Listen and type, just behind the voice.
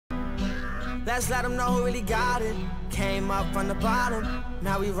Let's let them know who really got it. Came up from the bottom,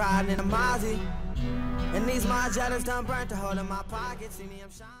 now we riding in a Mozzie. And these Margellas done burnt the hole in my pocket. See me,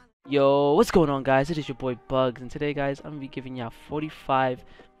 I'm shining. Yo, what's going on, guys? It is your boy Bugs, and today, guys, I'm gonna be giving y'all 45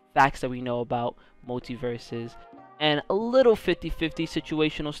 facts that we know about Multiversus, and a little 50-50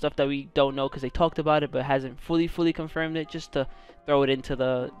 situational stuff that we don't know because they talked about it but hasn't fully confirmed it, just to throw it into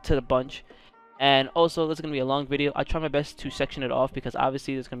the bunch. And also, this is going to be a long video. I try my best to section it off because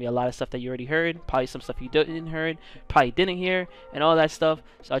obviously there's going to be a lot of stuff that you already heard, probably some stuff you didn't heard, probably didn't hear, and all that stuff.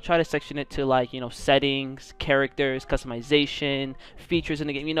 So I try to section it to, like, you know, settings, characters, customization, features in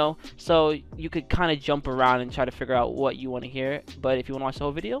the game, you know, so you could kind of jump around and try to figure out what you want to hear. But if you want to watch the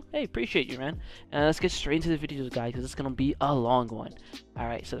whole video, hey, appreciate you, man. And let's get straight into the videos, guys, because it's going to be a long one.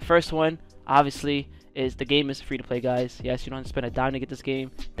 Alright, so the first one, obviously, is the game is free to play, guys. Yes, you don't have to spend a dime to get this game.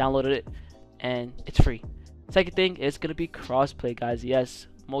 Downloaded it, and it's free. Second thing is going to be crossplay, guys. Yes,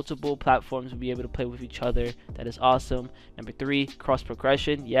 multiple platforms will be able to play with each other. That is awesome. Number 3, cross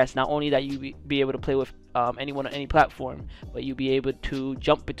progression. Yes, not only that you be able to play with anyone on any platform, but you'll be able to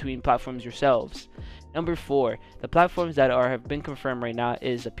jump between platforms yourselves. Number 4, the platforms that have been confirmed right now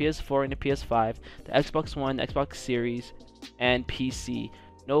is the PS4 and the PS5, the Xbox One, the Xbox Series, and PC.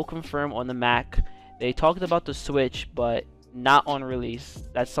 No confirm on the Mac. They talked about the Switch, but not on release.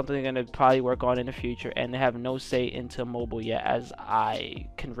 That's something they're going to probably work on in the future, and they have no say into mobile yet, as I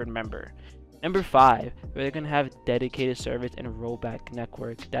can remember. Number 5, where they're going to have dedicated service and rollback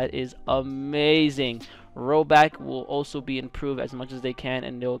network. That is amazing. Rollback will also be improved as much as they can,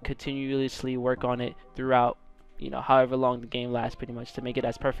 and they'll continuously work on it throughout, you know, however long the game lasts, pretty much, to make it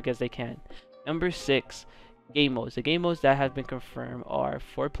as perfect as they can. Number 6, game modes. The game modes that have been confirmed are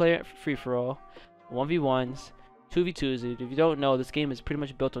 4-player free-for-all, 1v1s, 2v2s. If you don't know, this game is pretty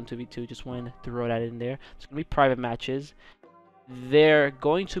much built on 2v2. Just want to throw that in there. It's going to be private matches. They're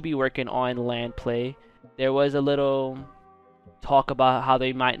going to be working on LAN play. There was a little talk about how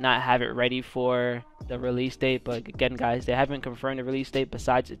they might not have it ready for the release date, but again, guys, they haven't confirmed the release date.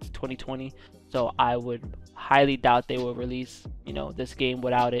 Besides, it's 2020, so I would highly doubt they will release, you know, this game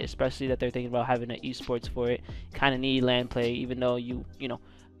without it, especially that they're thinking about having an esports for it. Kind of need LAN play, even though you know,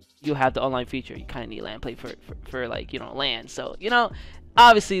 you have the online feature. You kind of need LAN play for like, you know, LAN. So, you know,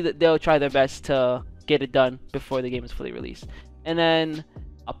 obviously they'll try their best to get it done before the game is fully released. And then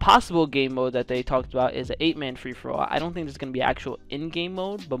a possible game mode that they talked about is an 8-man free-for-all. I don't think there's going to be actual in-game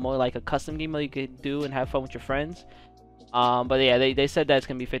mode, but more like a custom game mode you could do and have fun with your friends. But yeah, they said that it's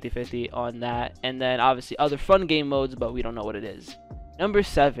going to be 50-50 on that. And then obviously other fun game modes, but we don't know what it is. Number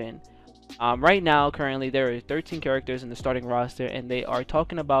 7. Right now, currently, there are 13 characters in the starting roster, and they are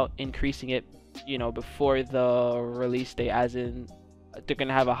talking about increasing it, you know, before the release date, as in they're going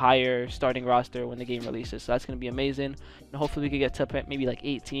to have a higher starting roster when the game releases. So that's going to be amazing. And hopefully we can get to maybe like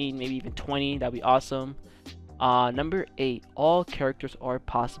 18, maybe even 20. That'd be awesome. Number 8, all characters are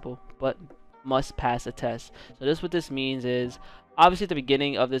possible, but must pass a test. So what this means is, obviously at the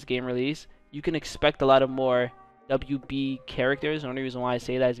beginning of this game release, you can expect a lot of more WB characters. The only reason why I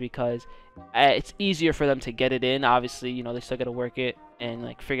say that is because it's easier for them to get it in. Obviously, you know, they still got to work it and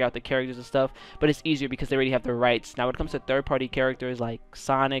like figure out the characters and stuff, but it's easier because they already have the rights. Now when it comes to third-party characters like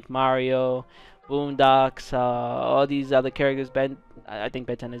Sonic, Mario, Boondocks, all these other characters, I think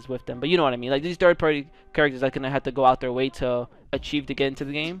Ben 10 is with them, but you know what I mean, like these third-party characters that gonna have to go out their way to achieve to get into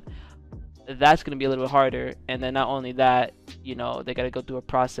the game, that's going to be a little bit harder. And then not only that, you know, they got to go through a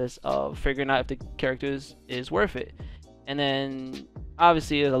process of figuring out if the characters is worth it. And then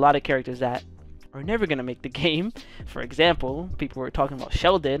obviously there's a lot of characters that are never going to make the game. For example, people were talking about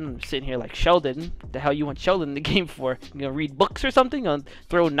Sheldon. I'm sitting here like, Sheldon, what the hell you want Sheldon in the game for? You gonna read books or something, and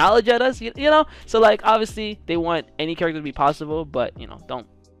throw knowledge at us, you know? So like, obviously they want any character to be possible, but you know, don't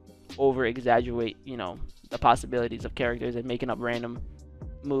over exaggerate, you know, the possibilities of characters and making up random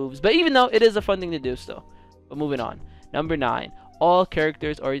moves. But even though it is a fun thing to do still. But moving on. Number 9, all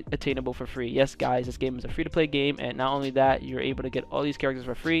characters are attainable for free. Yes, guys, this game is a free-to-play game, and not only that, you're able to get all these characters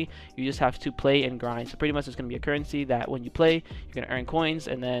for free. You just have to play and grind. So pretty much it's going to be a currency that when you play, you're going to earn coins,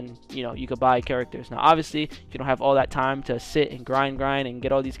 and then, you know, you could buy characters. Now obviously, if you don't have all that time to sit and grind and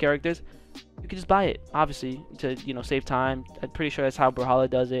get all these characters, you can just buy it, obviously, to, you know, save time. I'm pretty sure that's how Brawlhalla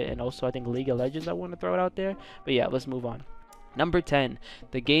does it, and also I think League of Legends, I want to throw it out there. But yeah, let's move on. Number 10,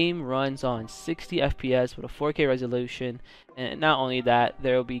 the game runs on 60 FPS with a 4K resolution, and not only that,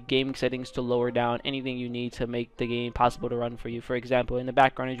 there will be gaming settings to lower down anything you need to make the game possible to run for you. For example, in the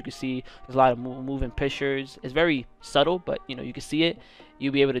background, as you can see, there's a lot of moving pictures. It's very subtle, but you know, you can see it.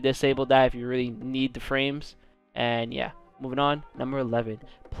 You'll be able to disable that if you really need the frames. And yeah, moving on. Number 11,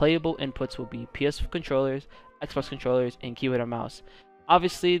 playable inputs will be PS controllers, Xbox controllers, and keyboard and mouse.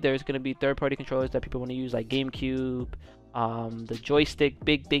 Obviously, there's going to be third-party controllers that people want to use, like GameCube, the joystick,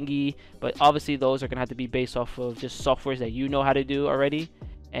 big thingy. But obviously, those are going to have to be based off of just softwares that you know how to do already.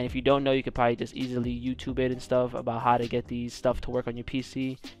 And if you don't know, you could probably just easily YouTube it and stuff about how to get these stuff to work on your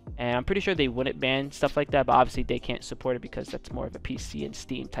PC. And I'm pretty sure they wouldn't ban stuff like that, but obviously they can't support it because that's more of a PC and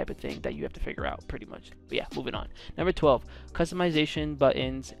Steam type of thing that you have to figure out pretty much. But yeah, moving on. Number 12, customization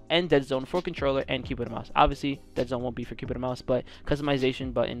buttons and dead zone for controller and keyboard and mouse. Obviously, dead zone won't be for keyboard and mouse, but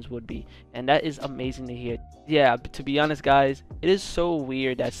customization buttons would be. And that is amazing to hear. Yeah, but to be honest, guys, it is so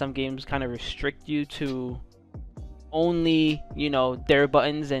weird that some games kind of restrict you to only, you know, their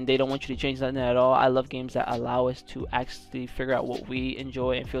buttons, and they don't want you to change nothing at all. I love games that allow us to actually figure out what we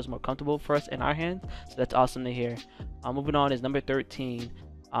enjoy and feels more comfortable for us in our hands. So that's awesome to hear. Moving on is number 13.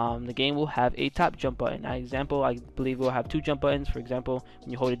 The game will have a top jump button. Now, example, I believe we'll have 2 jump buttons. For example,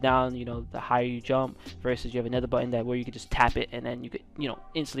 when you hold it down, you know, the higher you jump, versus you have another button that where you could just tap it and then you could, you know,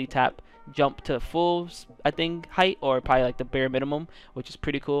 instantly tap jump to full, I think, height, or probably like the bare minimum, which is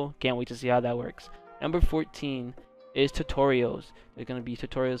pretty cool. Can't wait to see how that works. Number 14 is tutorials. There's going to be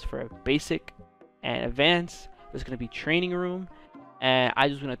tutorials for basic and advanced. There's going to be training room, and I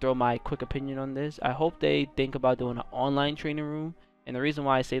just want to throw my quick opinion on this. I hope they think about doing an online training room, and the reason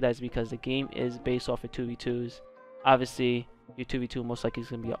why I say that is because the game is based off of 2v2s. Obviously, your 2v2 most likely is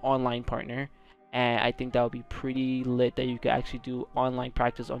going to be an online partner, and I think that would be pretty lit that you could actually do online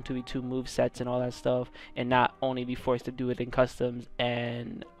practice on 2v2 move sets and all that stuff, and not only be forced to do it in customs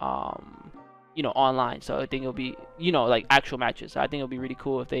and you know, online. So I think it'll be, you know, like actual matches. So I think it'll be really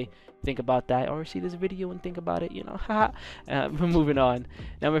cool if they think about that, or see this video and think about it, you know. Moving on.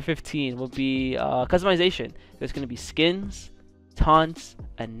 Number 15 will be customization. There's going to be skins, taunts,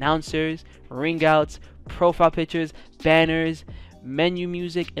 announcers, ring outs, profile pictures, banners, menu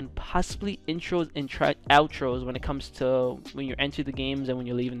music, and possibly intros and outros when it comes to when you're entering the games and when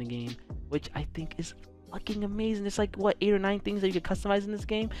you're leaving the game, which I think is fucking amazing. It's like, what, 8 or 9 things that you could customize in this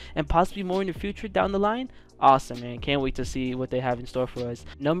game, and possibly more in the future down the line. Awesome, man. Can't wait to see what they have in store for us.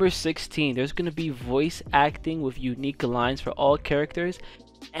 Number 16, there's gonna be voice acting with unique lines for all characters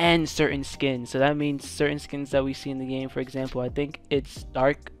and certain skins. So that means certain skins that we see in the game. For example, I think it's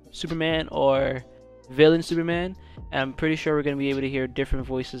Dark Superman or Villain Superman, and I'm pretty sure we're gonna be able to hear different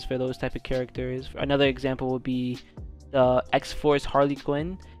voices for those type of characters. Another example would be the X-Force Harley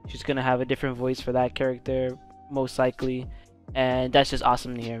Quinn. She's gonna have a different voice for that character, most likely, and that's just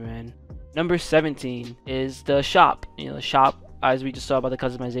awesome to hear, man. Number 17 is the shop. You know, the shop, as we just saw about the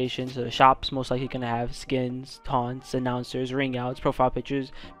customization, so the shop's most likely gonna have skins, taunts, announcers, ring outs, profile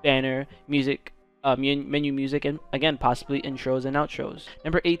pictures, banner, music, menu music, and again, possibly intros and outros.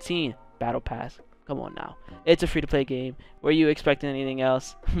 Number 18, battle pass. Come on now, it's a free-to-play game. Were you expecting anything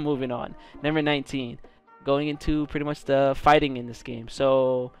else? Moving on. Number 19, going into pretty much the fighting in this game.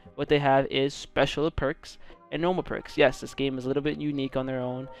 So what they have is special perks and normal perks. Yes, this game is a little bit unique on their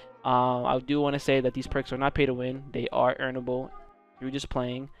own. I do want to say that these perks are not pay to win. They are earnable through just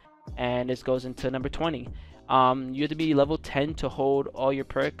playing. And this goes into number 20. You have to be level 10 to hold all your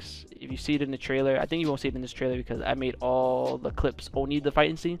perks. If you see it in the trailer, I think you won't see it in this trailer because I made all the clips only the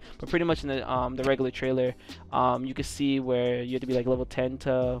fighting scene, but pretty much in the regular trailer, you can see where you have to be like level 10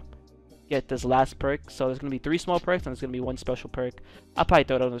 to get this last perk. So there's gonna be 3 small perks and there's gonna be 1 special perk. I'll probably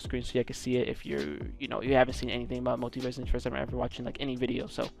throw it on the screen so you can see it if you haven't seen anything about Multiversus and first time ever watching like any video.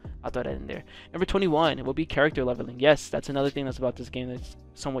 So I'll throw that in there. Number 21 will be character leveling. Yes, that's another thing that's about this game that's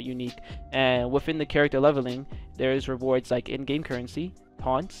somewhat unique. And within the character leveling, there's rewards like in-game currency,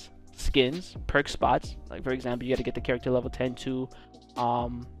 taunts, skins, perk spots. Like for example, you got to get the character level 10 to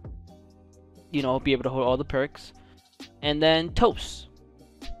be able to hold all the perks. And then toasts.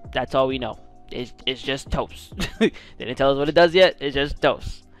 That's all we know. It's just toast. They didn't tell us what it does yet. It's just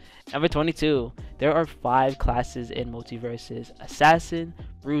toast. Number 22. There are 5 classes in Multiversus: Assassin,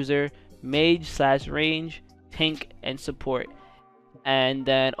 Bruiser, Mage/Range, Tank, and Support. And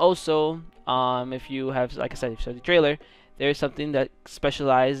then also, if you have, like I said, if you saw the trailer, there's something that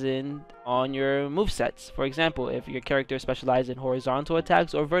specializes in on your movesets. For example, if your character specializes in horizontal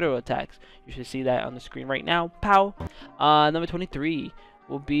attacks or vertical attacks, you should see that on the screen right now. Pow! Number 23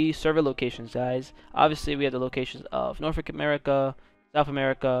 will be server locations, guys. Obviously, we have the locations of North America, South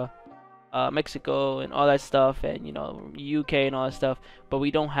America, Mexico, and all that stuff, and UK and all that stuff. But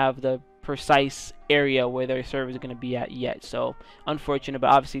we don't have the precise area where their server is going to be at yet. So unfortunate,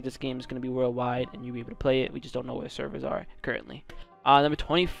 but obviously this game is going to be worldwide, and you'll be able to play it. We just don't know where the servers are currently. Number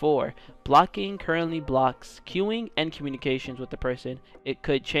 24, blocking currently blocks queuing and communications with the person. It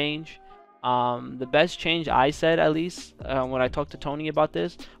could change. The best change I said, at least when I talked to Tony about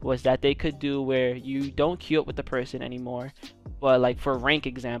this, was that they could do where you don't queue up with the person anymore, But like for rank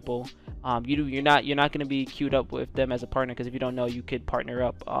example, you're not gonna be queued up with them as a partner, because if you don't know, you could partner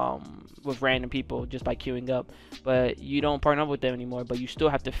up with random people just by queuing up. But you don't partner up with them anymore, but you still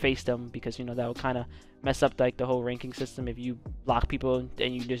have to face them, because you know that will kind of mess up like the whole ranking system if you block people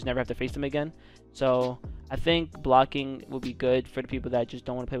and you just never have to face them again. So I think blocking will be good for the people that just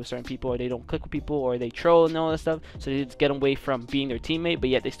don't want to play with certain people, or they don't click with people, or they troll and all that stuff, so they just get away from being their teammate, but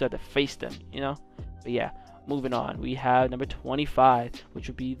yet they still have to face them, you know. But yeah, moving on, we have number 25, which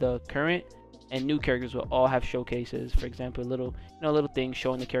would be the current and new characters will all have showcases. For example, little things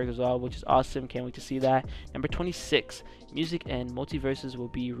showing the characters all, which is awesome. Can't wait to see that. Number 26, music and Multiversus will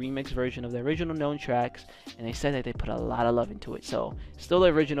be remix version of the original known tracks, and they said that they put a lot of love into it. So still the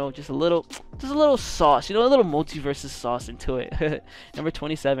original, just a little sauce, you know, a little Multiversus sauce into it. Number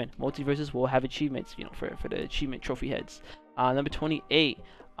 27, Multiversus will have achievements, you know, for the achievement trophy heads. Number 28.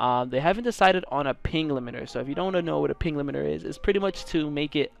 They haven't decided on a ping limiter, so if you don't know what a ping limiter is, it's pretty much to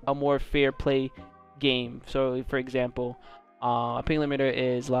make it a more fair play game. So for example, a ping limiter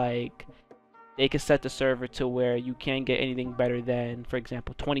is like they can set the server to where you can't get anything better than, for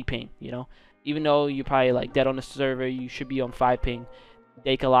example, 20 ping, you know. Even though you're probably like dead on the server, you should be on 5 ping,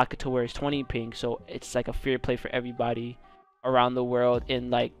 they can lock it to where it's 20 ping, so it's like a fair play for everybody around the world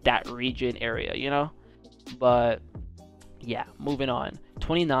in like that region area, you know. But yeah, moving on.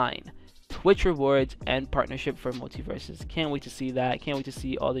 29, Twitch rewards and partnership for Multiversus. Can't wait to see that. Can't wait to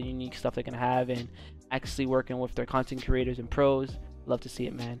see all the unique stuff they're gonna have and actually working with their content creators and pros. Love to see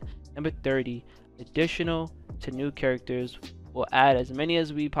it, man. Number 30, additional to new characters. We'll add as many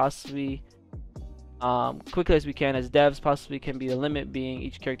as we possibly quickly as we can. As devs possibly can be the limit, being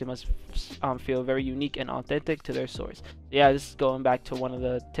each character must feel very unique and authentic to their source. Yeah, this is going back to one of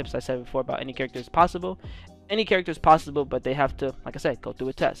the tips I said before about any character is possible. Any character is possible, but they have to, like I said, go through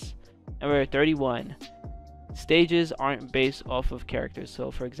a test. Number 31, stages aren't based off of characters. So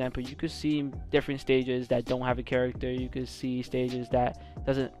for example, you could see different stages that don't have a character. You could see stages that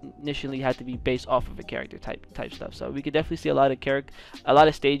doesn't initially have to be based off of a character type stuff. So we could definitely see a lot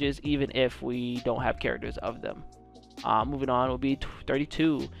of stages even if we don't have characters of them. Moving on will be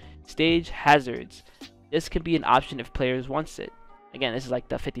 32, stage hazards. This can be an option if players wants it. Again, this is like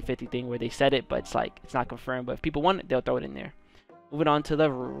the 50-50 thing where they said it, but it's like it's not confirmed. But if people want it, they'll throw it in there. Moving on to the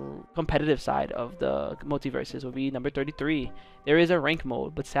competitive side of the Multiverses will be number 33. There is a rank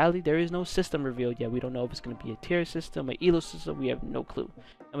mode, but sadly there is no system revealed yet. We don't know if it's going to be a tier system, an elo system. We have no clue.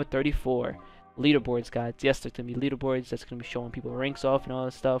 Number 34, leaderboards, guys. Yes, there's going to be leaderboards. That's going to be showing people ranks off and all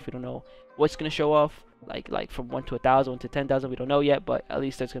that stuff. We don't know what's going to show off. Like from 1 to 1,000, 1 to 10,000, we don't know yet, but at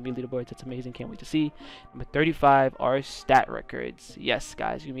least there's gonna be leaderboards. That's amazing. Can't wait to see. Number 35 are stat records. Yes,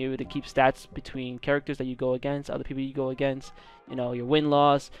 guys, you're gonna be able to keep stats between characters that you go against, other people you go against. You know, your win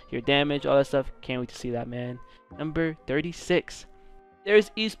loss, your damage, all that stuff. Can't wait to see that, man. Number 36.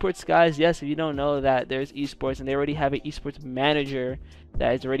 There's esports, guys. Yes, if you don't know that, there's esports, and they already have an esports manager that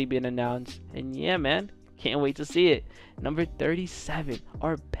has already been announced. And yeah, man, can't wait to see it. Number 37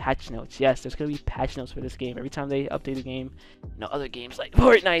 are patch notes. Yes, there's going to be patch notes for this game. Every time they update the game, you know, other games like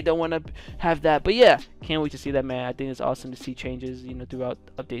Fortnite don't want to have that. But yeah, can't wait to see that, man. I think it's awesome to see changes, you know, throughout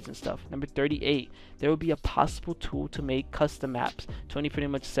updates and stuff. Number 38, there will be a possible tool to make custom maps. Tony pretty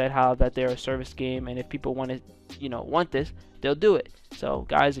much said how that they're a service game, and if people want to, you know, want this, they'll do it. So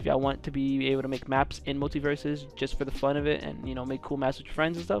guys, if y'all want to be able to make maps in Multiverses just for the fun of it and, you know, make cool maps with your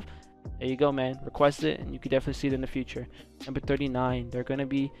friends and stuff, there you go, man. Request it, and you could definitely see it in the future. Number 39, they're going to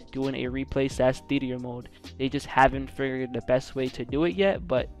be doing a replay / theater mode. They just haven't figured the best way to do it yet,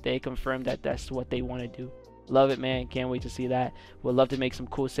 but they confirmed that that's what they want to do. Love it, man. Can't wait to see that. Would love to make some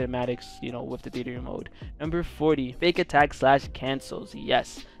cool cinematics, you know, with the theater mode. Number 40, fake attack / cancels.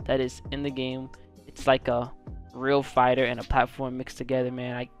 Yes, that is in the game. It's like a real fighter and a platform mixed together,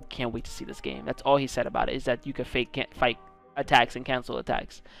 man. I can't wait to see this game. That's all he said about it, is that you can fight attacks and cancel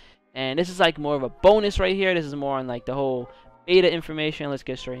attacks. And this is like more of a bonus right here. This is more on like the whole beta information. Let's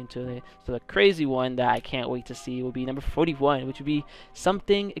get straight into it. So the crazy one that I can't wait to see will be number 41, which would be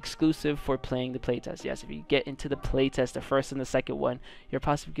something exclusive for playing the playtest. Yes, if you get into the playtest, the first and the second one, you're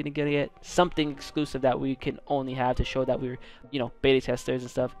possibly gonna get something exclusive that we can only have to show that we're, you know, beta testers and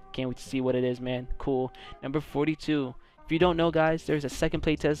stuff. Can't wait to see what it is, man. Cool. Number 42. If you don't know, guys, there's a second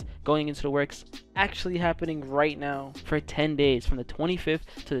playtest going into the works, actually happening right now for 10 days from the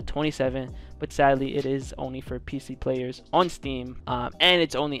 25th to the 27th, but sadly it is only for PC players on Steam, and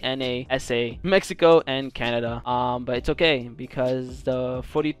it's only NA, SA, Mexico, and Canada, but it's okay because the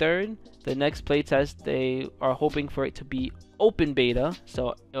 43rd, the next playtest, they are hoping for it to be open beta,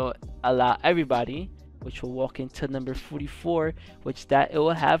 so it'll allow everybody which will walk into number 44, which that it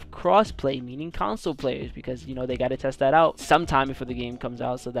will have crossplay, meaning console players, because you know they got to test that out sometime before the game comes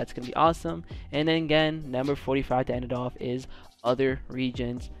out, so that's gonna be awesome. And then again, number 45 to end it off is other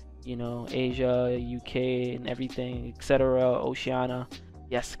regions, you know, Asia, UK, and everything, etc., Oceania.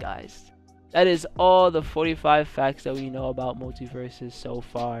 Yes, guys, that is all the 45 facts that we know about Multiversus so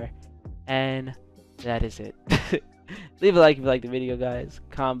far, and that is it. Leave a like if you like the video, guys.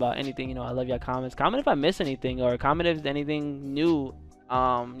 Comment about anything, you know, I love your comments. Comment if I miss anything, or comment if anything new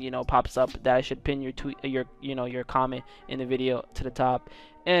you know, pops up that I should pin your tweet, your comment in the video to the top.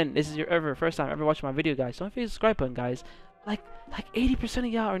 And this is your first time ever watching my video, guys, don't forget the subscribe button, guys. Like 80% of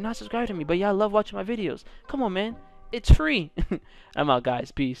y'all are not subscribed to me, but y'all love watching my videos. Come on, man, it's free. I'm out,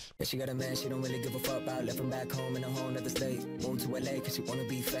 guys. Peace. Yeah, she got a man, she don't really give a fuck about. Left him back home in a whole nother state. Moved to LA cause she wanna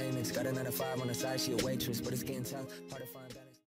be famous. Got a 9 to 5 on the side, she a waitress, but it's getting tough, hard to find out.